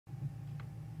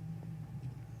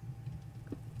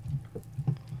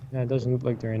Yeah, it doesn't look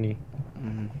like there are any.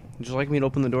 Would you like me to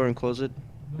open the door and close it?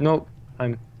 Nope,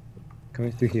 I'm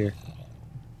coming through here.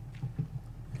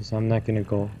 Because I'm not gonna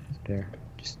go there,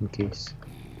 just in case.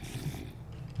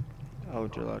 Oh,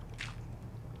 dear Lord.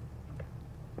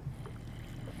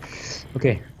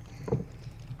 Okay.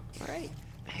 Alright.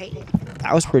 Hey.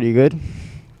 That was pretty good.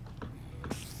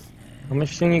 How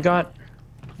much thing you got?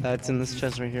 That's in this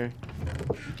chest right here.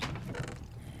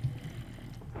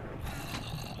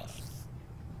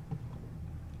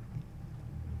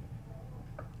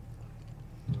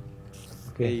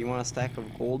 Okay. Hey, you want a stack of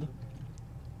gold?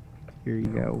 Here you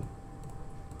go.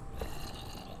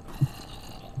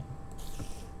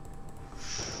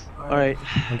 Alright.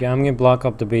 Okay, I'm gonna block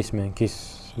up the basement in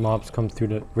case mobs come through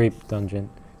the rape dungeon.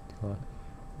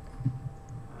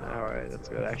 Alright, that's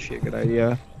good. Actually a good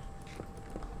idea.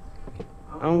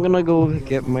 I'm gonna go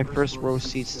get my first row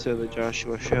seats to the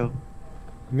Joshua show.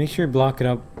 Make sure you block it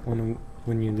up when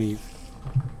you leave.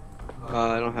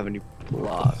 I don't have any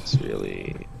blocks,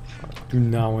 really. Do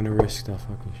not want to risk that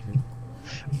fucking shit.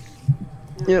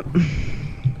 Yep.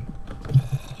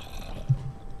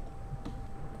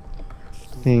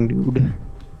 Dang, dude.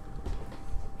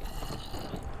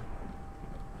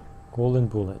 Golden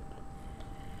bullet.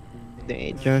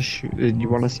 Hey, Josh, you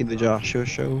want to see the Joshua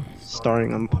show?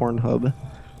 Starring on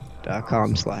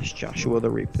Pornhub.com/Joshua the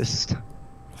Rapist.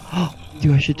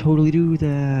 Dude, I should totally do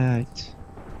that.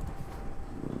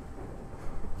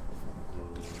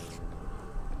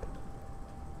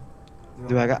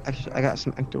 Dude, I got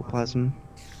some ectoplasm.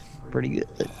 Pretty good.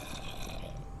 You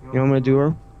know what I'm gonna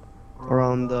do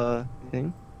around the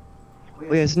thing?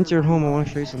 Oh yeah, since you're home, I want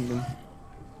to show you something.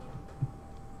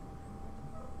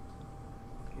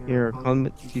 Here,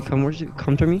 come. You come. Where's you?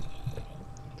 Come to me.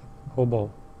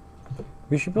 Hobo.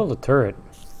 We should build a turret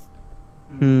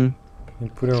Hmm.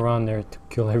 and put it around there to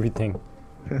kill everything.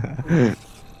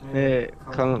 Hey,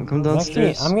 come Actually,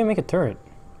 downstairs. I'm gonna make a turret.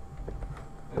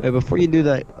 Hey, before you do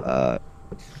that, I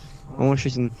want to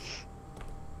show you some.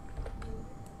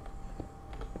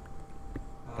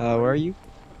 Where are you?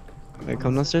 Hey,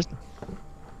 come downstairs.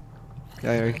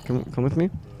 Yeah, come with me.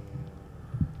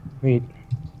 Wait,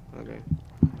 Okay.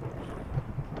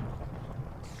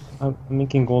 I'm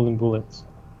making golden bullets.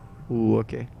 Ooh,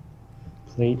 okay.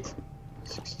 Plate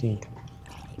 16.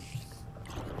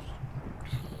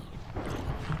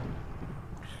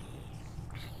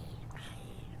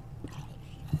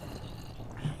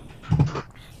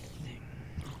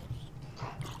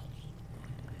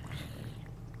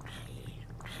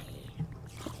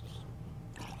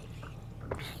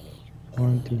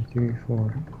 One, two, three,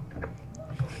 four.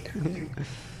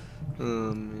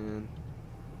 Oh man,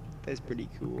 that's pretty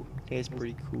cool. That's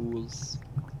pretty cool.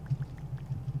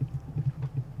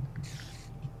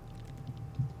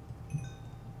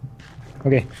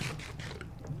 Okay,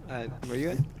 Where you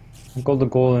at? I've got the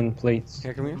golden plates.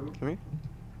 Here, come here. Come here.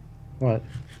 What?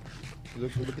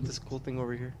 Look at this cool thing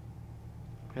over here.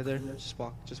 Right there. Just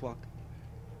walk. Just walk.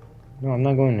 No, I'm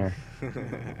not going there.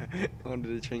 I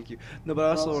wanted to trank you. No, but I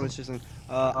also wanted to say something.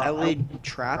 I laid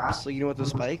traps, so you know what, the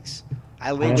spikes?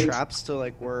 I laid traps to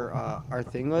like where our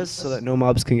thing was, so that no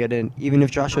mobs can get in. Even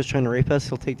if Joshua's trying to rape us,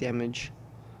 he'll take damage.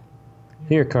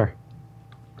 Here, car.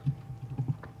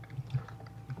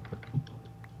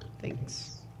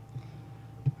 Thanks.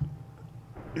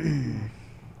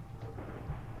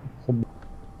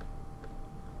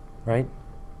 Right?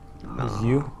 Is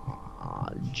you?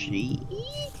 Gee.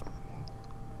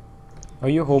 Are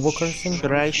you a hobo person?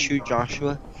 Should I shoot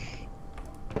Joshua?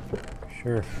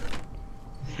 Sure.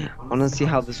 I want to see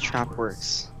how this trap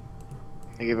works.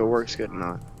 Like if it works good or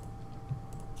not.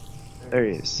 There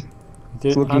he is.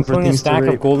 Dude, Looking I'm for putting a things to stack of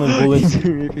rape. golden bullets. He's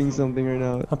raping something right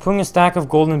now. I'm putting a stack of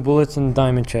golden bullets in the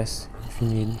diamond chest if you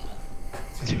need.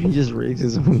 He just raped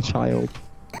his own child.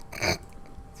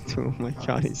 Oh my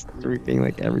god, he's raping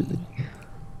like everything.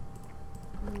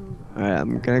 Alright,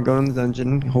 I'm gonna go in the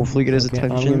dungeon, hopefully get his Okay, I'm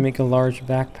gonna attention. make a large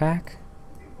backpack.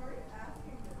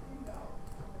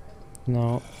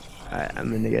 No. Alright,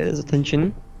 I'm gonna get his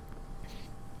attention.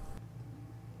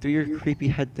 Do your creepy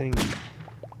head thing.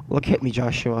 Look at me,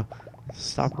 Joshua.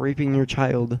 Stop raping your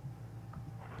child.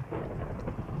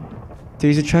 Dude,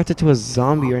 he's attracted to a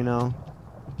zombie right now.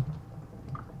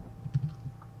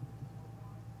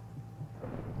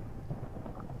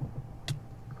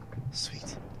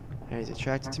 Sweet. Alright, he's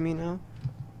attracted to me now.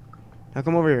 Now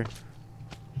come over here.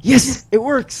 Yes! It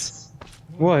works!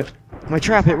 What? My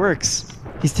trap, it works!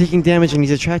 He's taking damage and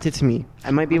he's attracted to me.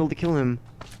 I might be able to kill him.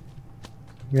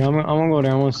 Yeah, I'm gonna go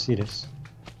there. I want to see this.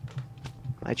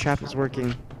 My trap is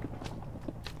working.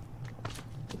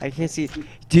 I can't see.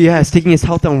 Dude, yeah, it's taking his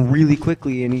health down really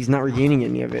quickly and he's not regaining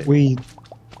any of it. Wait.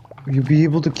 You'll be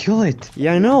able to kill it.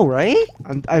 Yeah, I know, right?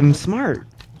 I'm smart.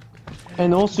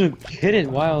 And also hit it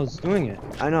while it's doing it.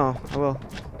 I know. I will.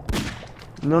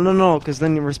 No, because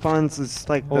then it responds is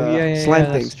like the slime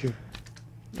that's things, true.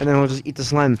 and then we'll just eat the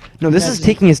slime. No, this Yeah, is just-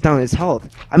 taking us down its health.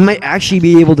 I might actually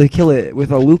be able to kill it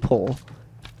with a loophole.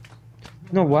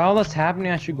 No, while that's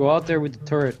happening, I should go out there with the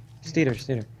turret. Stay there,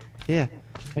 stay there. Yeah.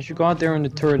 I should go out there on the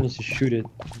turret and just shoot it.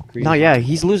 Great. No, yeah,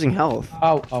 he's losing health.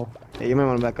 Ow, ow. Yeah, you might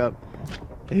want to back up.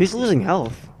 He's losing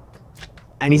health,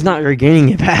 and he's not regaining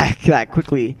it back that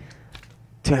quickly.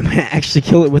 Dude, I might actually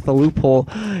kill it with a loophole.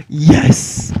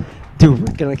 Yes, dude,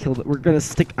 we're gonna kill it. We're gonna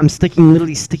stick. I'm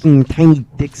literally sticking tiny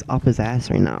dicks up his ass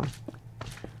right now.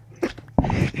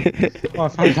 Oh, I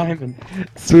found diamond.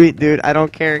 Sweet, dude. I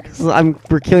don't care because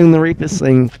we're killing the rapist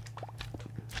thing.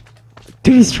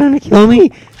 Dude, he's trying to kill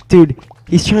me. Dude,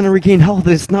 he's trying to regain health.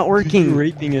 It's not You're working.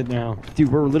 raping it now.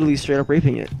 Dude, we're literally straight up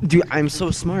raping it. Dude, I'm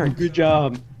so smart. Good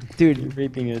job. Dude, You're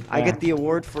raping it. I get back. the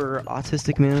award for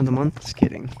Autistic Man of the Month. Just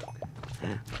kidding.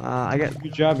 I got.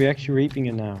 Good job. You're actually raping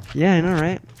it now. Yeah, I know,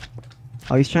 right?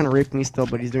 Oh, he's trying to rape me still,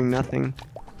 but he's doing nothing.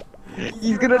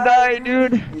 He's gonna die,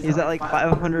 dude. He's at like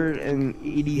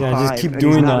 585. Yeah, just keep and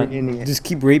doing he's not that. regaining it. Just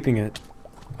keep raping it.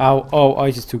 Ow! Oh, I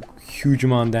just took huge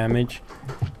amount of damage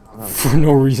for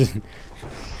no reason.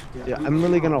 Dude, I'm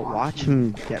really gonna watch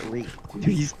him get raped. Dude,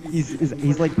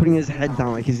 he's like putting his head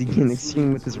down like he's getting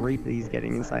extreme with this rape that he's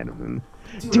getting inside of him.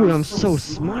 Dude, I'm so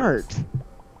smart.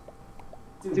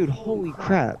 Dude, holy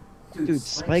crap. Dude,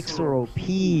 spikes are OP.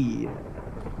 Dude,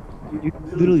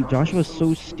 literally, Joshua's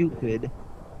so stupid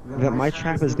that my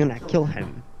trap is gonna kill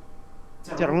him.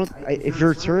 Dude, if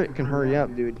your turret can hurry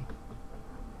up, dude.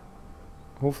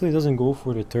 Hopefully, it doesn't go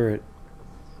for the turret.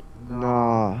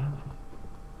 Nah. I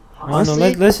don't know.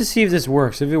 Honestly- Let's just see if this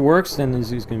works. If it works, then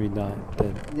he's gonna be dead.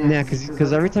 Yeah,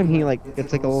 cause every time he like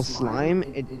gets like a little slime,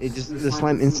 the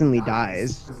slime instantly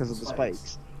dies because of the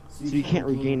spikes. So you can't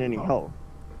regain any health.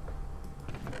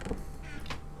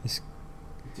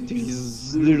 Dude,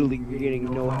 he's literally getting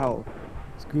no health.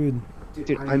 It's good.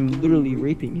 Dude, I'm literally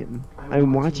raping him.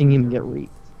 I'm watching him get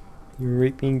raped. You're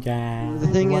raping guys. The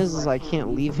thing is I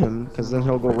can't leave him because then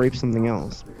he'll go rape something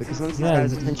else. Because once he Yeah,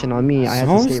 has attention on me, I have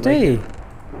Don't to stay. stay.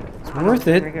 It's worth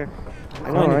it. Right here.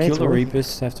 I know, Trying to right? kill It's the worth-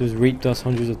 rapist after he's raped us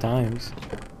hundreds of times.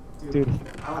 Dude,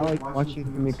 I like watching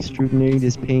him extrude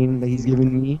his pain that he's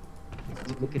giving me.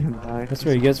 Just look at him die. That's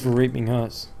what he gets for raping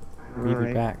us. Rape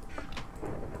Alright. it back.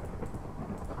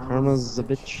 Karma's a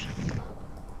bitch.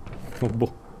 Oh,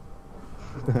 boy.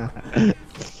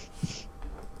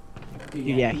 Dude,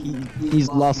 yeah, he's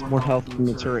lost more health than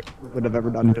the turret would have ever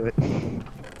done to it.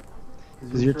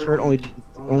 Because your turret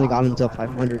only got him to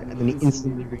 500, and then he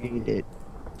instantly regained it.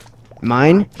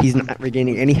 Mine, he's not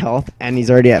regaining any health, and he's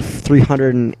already at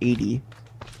 380.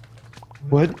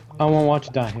 What? I want to watch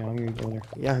you die. Here, I'm gonna go there.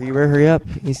 Yeah, you better hurry up.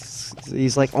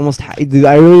 He's like almost. Dude,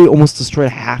 I really almost destroyed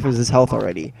half of his health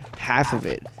already. Half of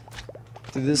it.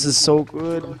 Dude, this is so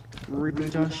good.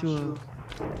 Reaping Joshua.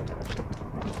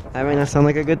 That might not sound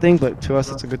like a good thing, but to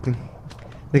us it's a good thing.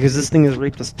 Because this thing has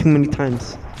raped us too many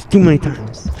times. Too many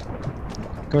times.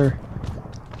 Go.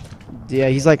 Yeah,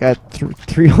 he's like at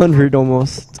 300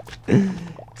 almost. Dude,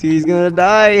 he's gonna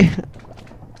die.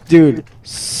 Dude,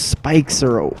 spikes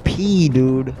are OP,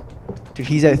 dude. Dude,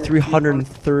 he's at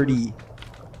 330.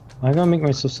 I gotta make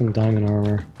myself some diamond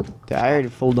armor. Dude, I already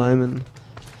full diamond.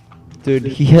 Dude,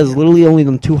 he has literally only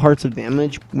done 2 hearts of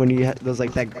damage when he does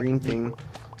like that green thing.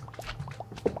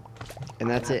 And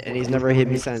that's it, and he's never hit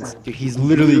me since. Dude, he's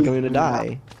literally going to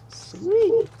die.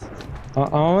 Sweet. I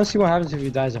want to see what happens if he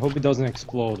dies. I hope it doesn't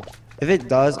explode. If it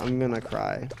does, I'm gonna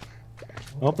cry.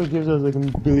 I hope it gives us like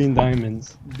a billion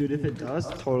diamonds. Dude, if it does,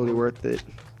 totally worth it.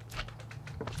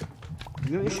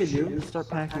 You know what you should do? Start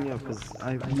packing up, because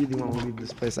I really want to leave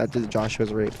this place after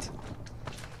Joshua's raped.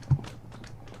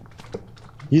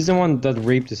 He's the one that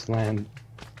raped this land.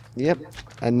 Yep.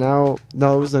 And now,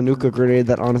 no, it was a nuka grenade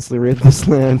that honestly raped this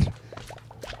land.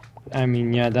 I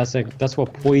mean, yeah, that's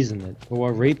what poisoned it. But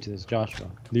what raped it is Joshua,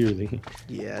 literally.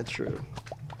 Yeah, true.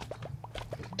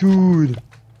 Dude.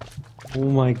 Oh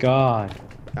my god.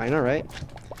 I know, right?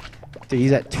 Dude,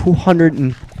 he's at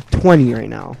 220 right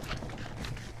now.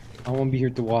 I won't be here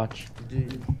to watch.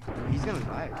 Dude, he's gonna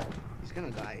die. He's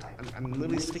gonna die. I'm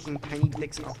literally sticking tiny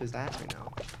dicks up his ass right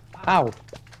now. Ow.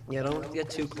 Yeah, don't get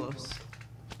too close.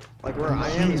 Like where I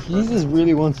am. He just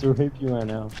really wants to rape you right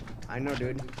now. I know,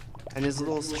 dude. And his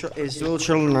little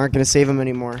children aren't gonna save him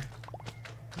anymore.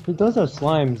 He does have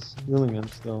slimes healing him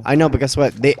still. I know, but guess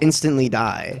what? They instantly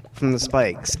die from the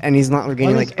spikes, and he's not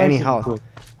regaining Why like does any spikes health. look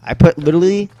I put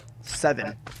literally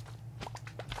 7.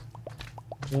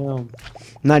 Damn.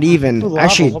 Not even. Lava,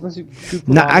 Actually, what was it? Shoot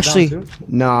the no. lava Actually, down too?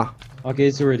 nah. Okay,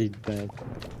 it's already dead.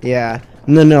 Yeah.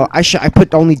 No. I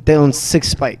put only down 6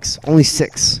 spikes. Only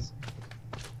 6.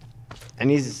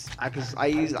 And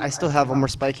I still have one more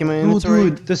spike in my No,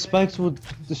 inventory. dude, the spikes will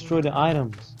destroy the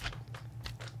items.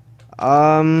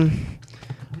 I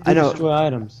know. Destroy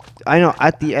items. I know.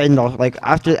 At the end, like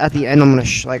at the end, I'm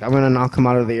gonna knock him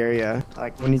out of the area.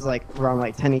 Like when he's like around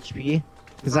like 10 HP,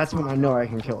 because that's when I know I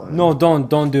can kill him. No, don't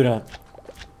do that.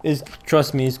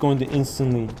 Trust me, it's going to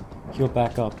instantly heal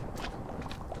back up.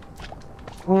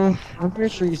 Well, I'm pretty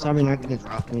sure you saw me not gonna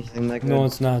drop anything like that. No,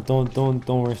 it's not.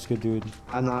 Don't risk it, dude.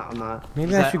 I'm not. Maybe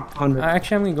He's I at should. 100.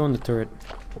 Actually, I'm gonna go in the turret.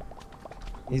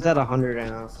 He's at 100 right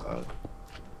now, so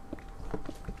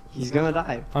he's gonna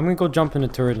die. I'm gonna go jump in the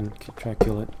turret and try to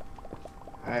kill it.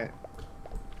 Alright.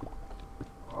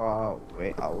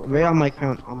 Wait on my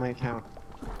account.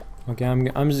 Okay,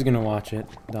 I'm just gonna watch it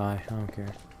die. I don't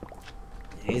care.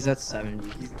 Yeah, he's at 70.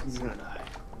 He's gonna die.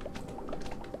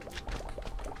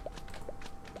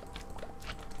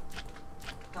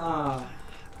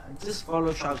 Just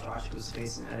Photoshop Joshua's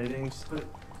face in editing. Just put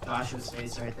Joshua's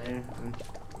face right there. And,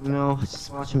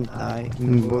 just watch him die.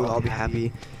 And we'll all be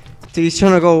happy. Dude, he's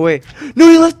trying to go away. No,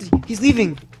 he left. He's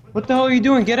leaving. What the hell are you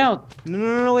doing? Get out!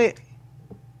 No, wait.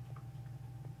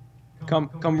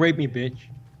 Come rape me, bitch.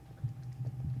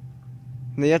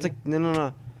 No, you have to.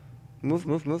 No. Move.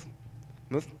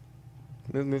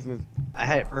 I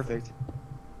had it perfect.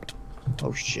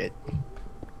 Oh shit.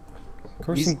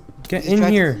 Carson, get He's in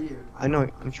trying to here. see you. I know.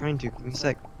 I'm trying to. Give me a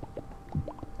sec.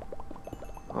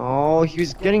 Oh, he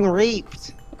was getting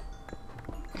raped.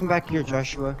 Come back here,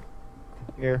 Joshua.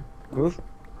 Here, move.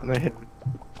 I'm gonna hit him.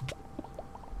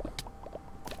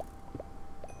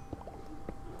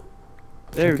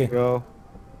 There we go.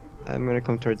 I'm gonna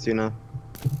come towards you now.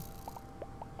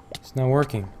 It's not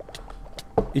working.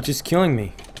 It's just killing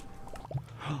me.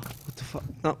 What the fuck?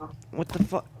 No. What the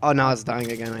fuck? Oh, now it's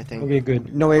dying again, I think. Okay,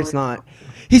 good. No, wait, it's not.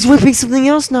 He's whipping something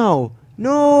else now.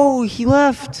 No, he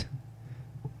left.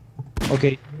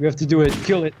 Okay, we have to do it.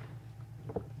 Kill it.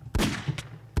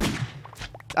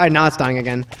 Alright, now it's dying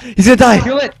again. He's gonna die.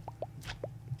 Kill it.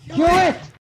 Kill it.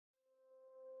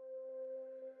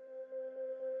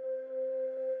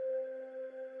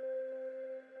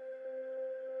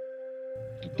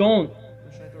 Don't.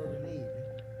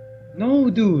 No,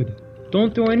 dude.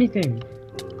 Don't do anything.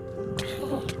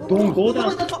 Don't go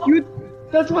down. You.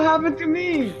 That's what happened to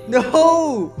me.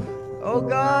 No! Oh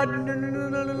god!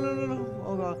 No!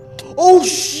 Oh god! Oh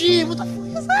shit! What the fuck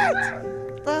is that?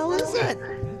 What the hell is that?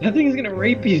 That thing is gonna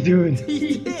rape you, dude.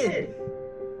 He did.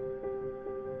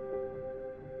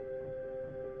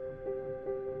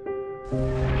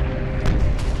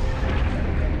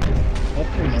 That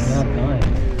thing's not dying.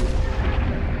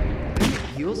 He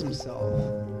heals himself.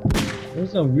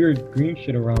 There's some weird green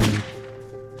shit around me.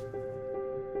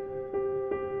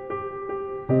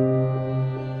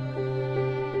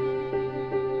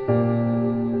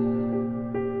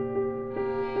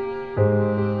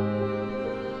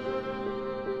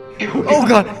 Oh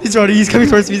god! He's ready. He's coming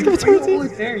towards me. He's coming towards me.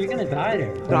 There, you're gonna die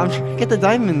there. No, I'm trying to get the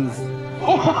diamonds.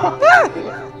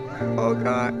 Oh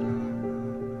god.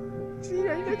 Is he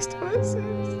right next to us? I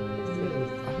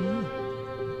don't know.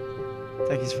 It's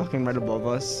like he's fucking right above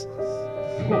us.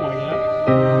 Oh my god.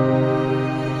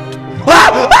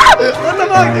 What the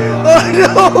fuck? Oh no!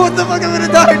 What the fuck? I'm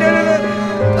gonna die! No!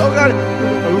 Oh god!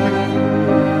 Oh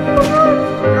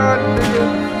god!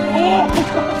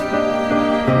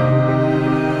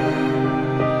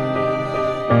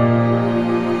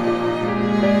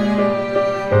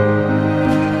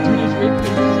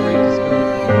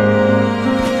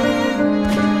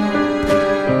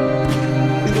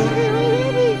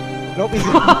 Nope, he's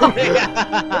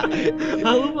I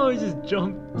love how he just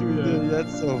jumped through that. Dude,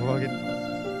 that's so fucking.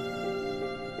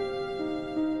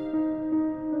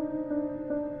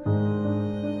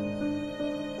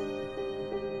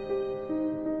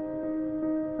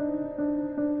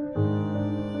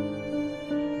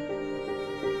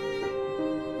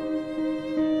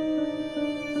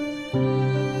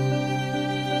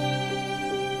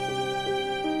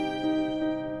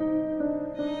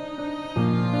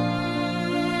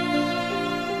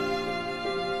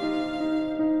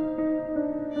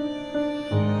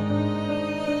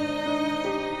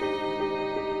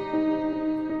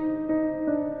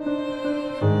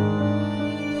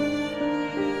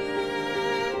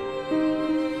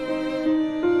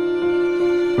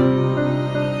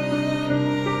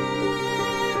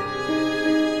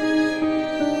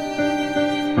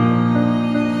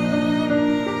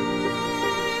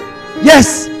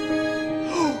 Yes!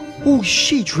 Oh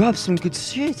shit, he dropped some good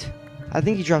shit. I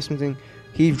think he dropped something.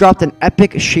 He dropped an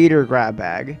epic shader grab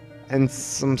bag and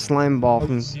some slime ball Are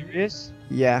from. you serious?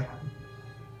 Yeah.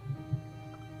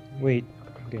 Wait.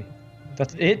 Okay.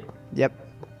 That's it? Yep.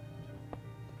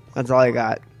 That's all I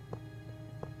got.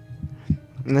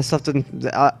 And the stuff didn't.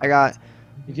 I got.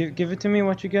 You give it to me.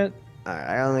 What you get? Alright,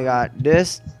 I only got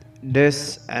this,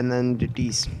 and then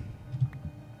these.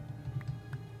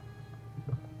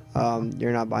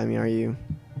 You're not by me, are you?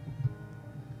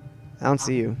 I don't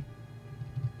see you.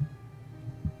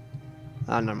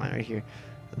 Oh, never mind, right here.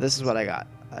 This is what I got.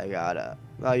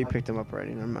 Oh, you picked them up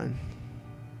already. Never mind.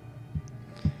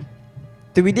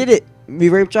 Dude, we did it. We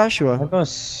raped Joshua.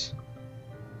 Us.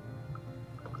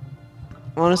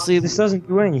 Honestly, This doesn't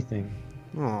do anything.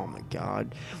 oh my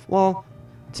god. Well,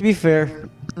 to be fair,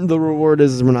 the reward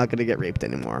is we're not gonna get raped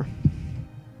anymore.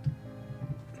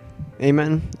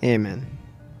 Amen. Amen.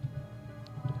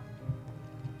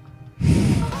 You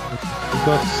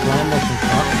got slime motion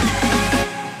shot.